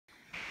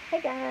Hey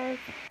guys,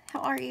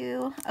 how are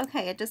you?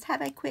 Okay, I just have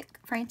a quick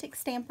Frantic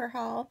stamper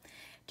haul.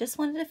 Just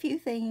wanted a few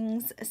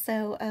things.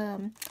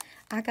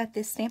 I got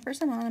this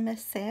Stampers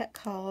Anonymous set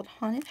called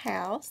Haunted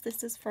House.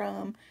 This is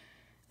from,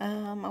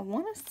 I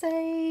want to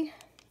say a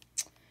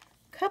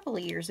couple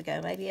of years ago,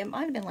 maybe. It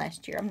might have been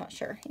last year, I'm not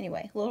sure.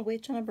 Anyway, a little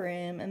witch on a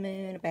broom, a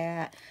moon, a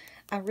bat.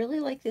 I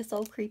really like this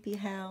old creepy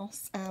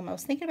house. I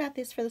was thinking about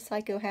this for the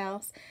Psycho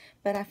house,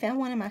 but I found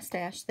one in my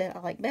stash that I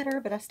like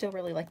better, but I still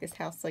really like this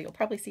house, so you'll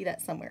probably see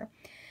that somewhere.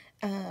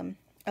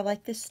 I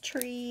like this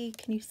tree.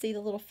 Can you see the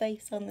little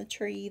face on the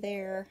tree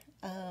there?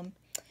 I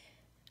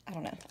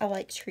don't know. I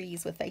like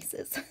trees with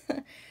faces.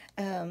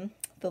 The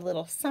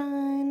little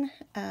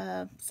signpost,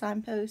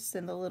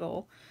 and the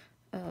little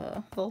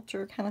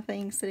vulture kind of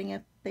thing sitting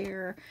up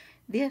there.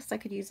 This I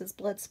could use as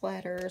blood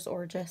splatters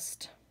or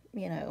just,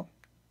 you know,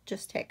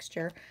 just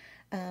texture.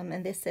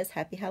 And this says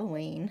Happy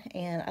Halloween.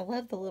 And I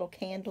love the little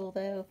candle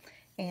though.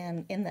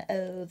 And in the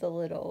O, the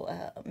little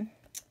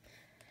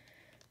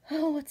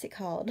oh, what's it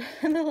called?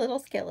 The little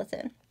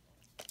skeleton.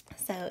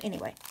 So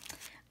anyway,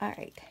 all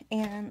right,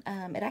 and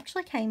it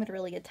actually came at a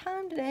really good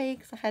time today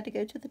because I had to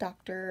go to the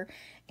doctor,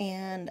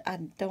 and I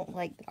don't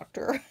like the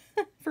doctor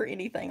for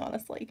anything,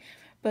 honestly,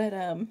 but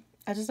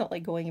I just don't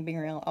like going and being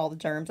around all the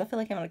germs. I feel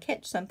like I'm going to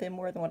catch something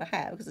more than what I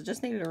have because I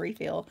just needed a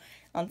refill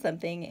on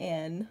something,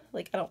 and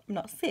like I'm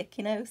not sick,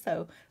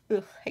 so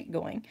ugh, hate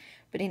going.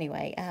 But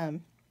anyway,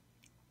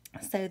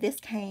 so this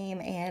came,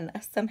 and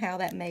somehow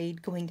that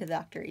made going to the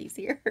doctor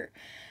easier.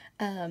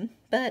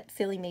 But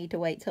silly me to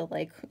wait till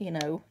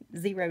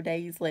 0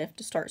 days left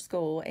to start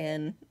school,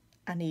 and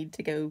I need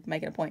to go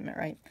make an appointment,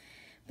 right?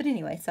 But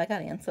anyway, so I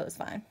got in, so it was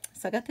fine.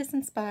 So I got this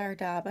Inspire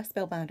die by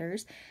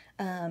Spellbinders.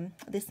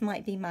 This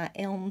might be my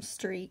Elm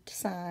Street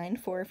sign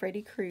for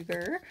Freddy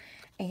Krueger,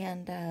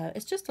 and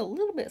it's just a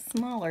little bit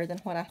smaller than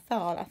what I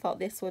thought. I thought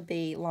this would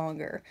be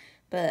longer,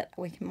 but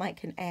we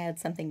can add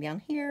something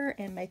down here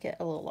and make it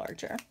a little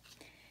larger.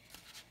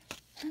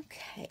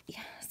 Okay,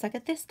 so I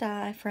got this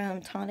die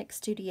from Tonic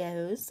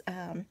Studios.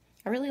 I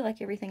really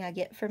like everything I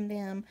get from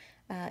them.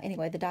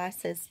 Anyway, the die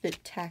says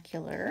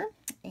Spectacular,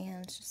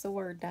 and it's just a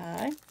word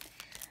die.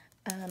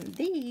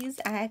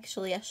 These, I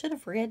should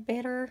have read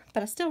better,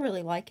 but I still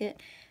really like it.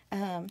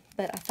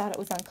 But I thought it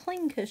was on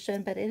cling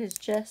cushion, but it is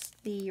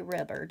just the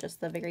rubber,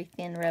 just the very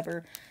thin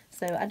rubber.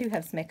 So I do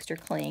have some extra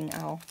cling.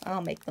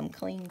 I'll make them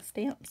cling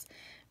stamps.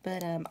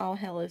 But All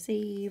Hallows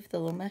Eve, the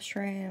little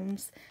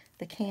mushrooms,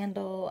 the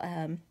candle.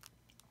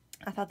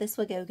 I thought this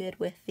would go good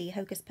with the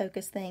Hocus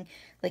Pocus thing,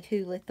 like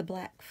Who Lit the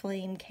Black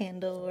Flame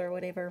candle or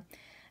whatever.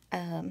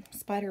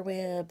 Spider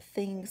web,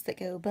 things that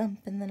go bump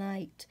in the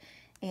night,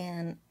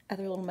 and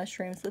other little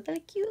mushrooms with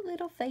a cute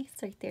little face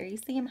right there. You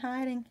see him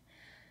hiding?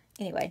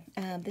 Anyway,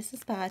 this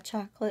is by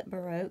Chocolate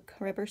Baroque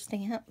Rubber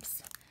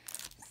Stamps.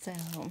 So,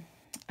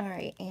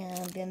 alright,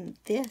 and then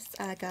this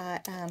I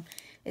got,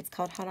 it's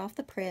called Hot Off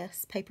the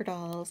Press Paper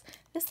Dolls.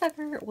 This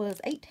sucker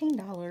was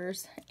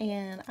 $18,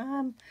 and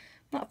I'm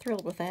not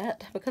thrilled with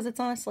that because it's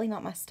honestly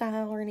not my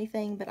style or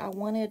anything, but I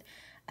wanted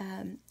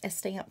a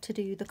stamp to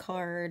do the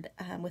card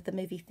with the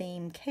movie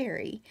theme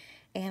Carrie,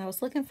 and I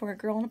was looking for a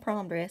girl in a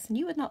prom dress, and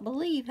you would not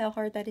believe how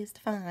hard that is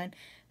to find.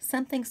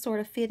 Something sort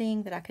of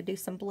fitting that I could do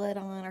some blood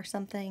on or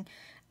something.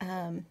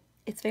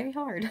 It's very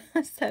hard.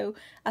 So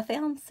I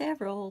found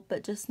several,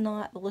 but just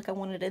not the look I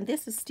wanted, and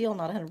this is still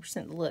not 100%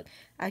 the look.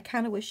 I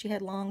kind of wish she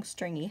had long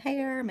stringy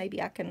hair.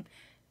 Maybe I can,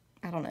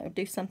 I don't know,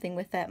 do something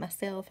with that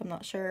myself. I'm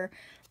not sure.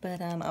 But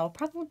I'll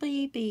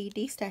probably be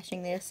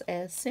destashing this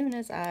as soon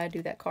as I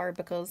do that card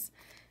because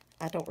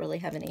I don't really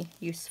have any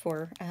use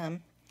for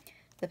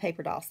the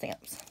paper doll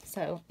stamps.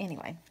 So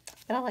anyway,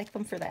 but I like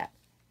them for that.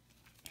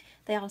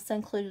 They also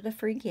included a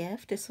free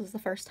gift. This was the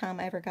first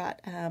time I ever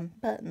got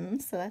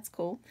buttons, so that's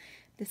cool.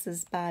 This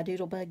is by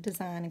Doodlebug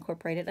Design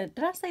Incorporated.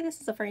 Did I say this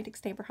is a Frantic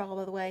Stamper haul,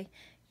 by the way?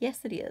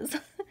 Yes, it is.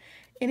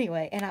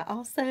 Anyway, and I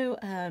also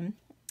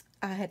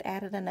I had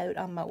added a note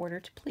on my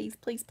order to please,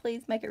 please,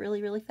 please make it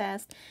really, really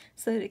fast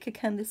so that it could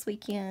come this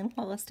weekend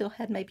while I still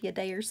had maybe a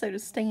day or so to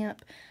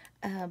stamp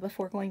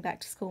before going back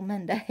to school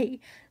Monday.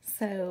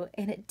 So,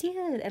 and it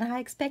did, and I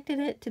expected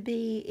it to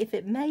be, if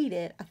it made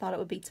it, I thought it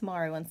would be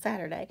tomorrow on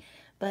Saturday,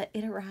 but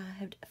it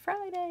arrived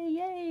Friday,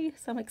 yay,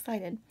 so I'm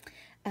excited.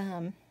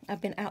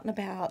 I've been out and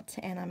about,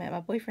 and I met my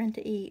boyfriend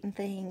to eat and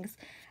things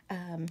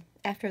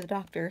after the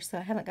doctor, so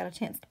I haven't got a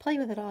chance to play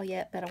with it all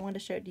yet, but I wanted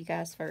to show it to you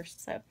guys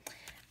first, so,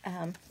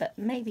 but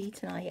maybe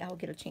tonight I'll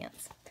get a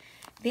chance.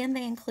 Then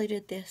they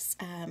included this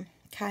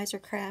Kaiser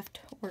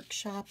Craft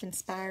Workshop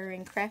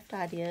Inspiring Craft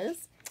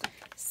Ideas.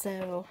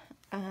 So,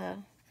 I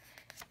don't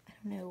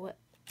know what,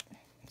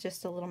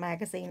 just a little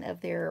magazine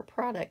of their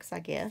products, I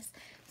guess.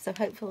 So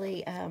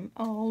hopefully,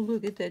 oh,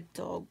 look at that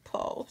dog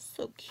paw,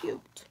 so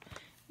cute.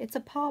 It's a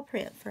paw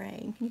print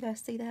frame. Can you guys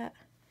see that?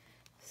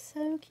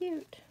 So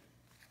cute.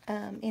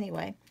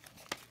 Anyway,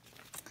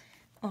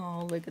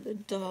 oh, look at the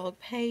dog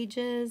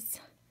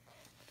pages.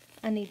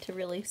 I need to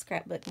really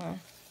scrapbook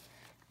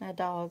my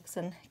dogs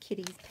and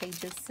kitties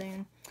pages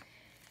soon.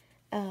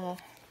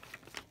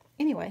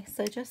 Anyway,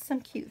 so just some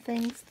cute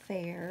things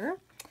there.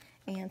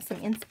 and some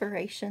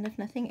inspiration, if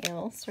nothing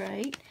else,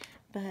 right?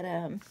 But,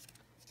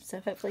 so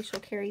hopefully she'll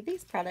carry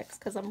these products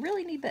because I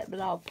really need that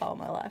dog paw in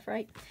my life,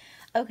 right?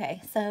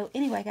 Okay, so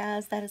anyway,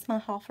 guys, that is my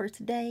haul for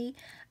today.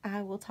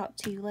 I will talk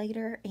to you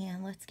later,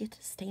 and let's get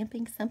to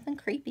stamping something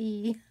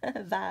creepy.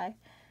 Bye.